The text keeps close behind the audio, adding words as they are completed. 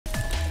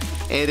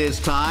It is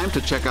time to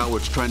check out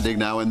what's trending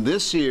now. And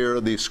this year,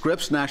 the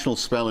Scripps National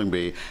Spelling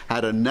Bee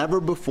had a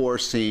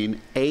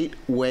never-before-seen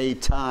 8-way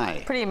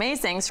tie. Pretty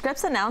amazing.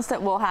 Scripps announced that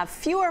we'll have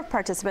fewer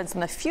participants in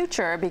the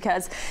future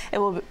because it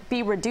will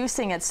be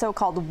reducing its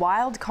so-called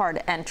wild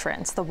card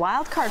entrants. The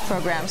wild card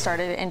program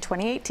started in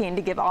 2018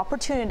 to give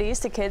opportunities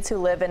to kids who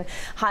live in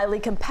highly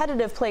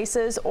competitive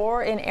places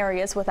or in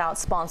areas without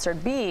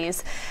sponsored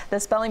bees. The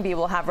spelling bee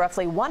will have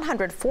roughly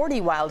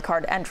 140 wild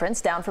card entrants,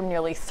 down from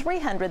nearly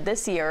 300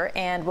 this year,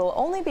 and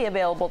will only be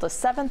available to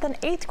 7th and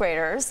 8th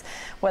graders.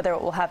 Whether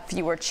it will have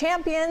fewer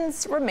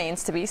champions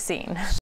remains to be seen.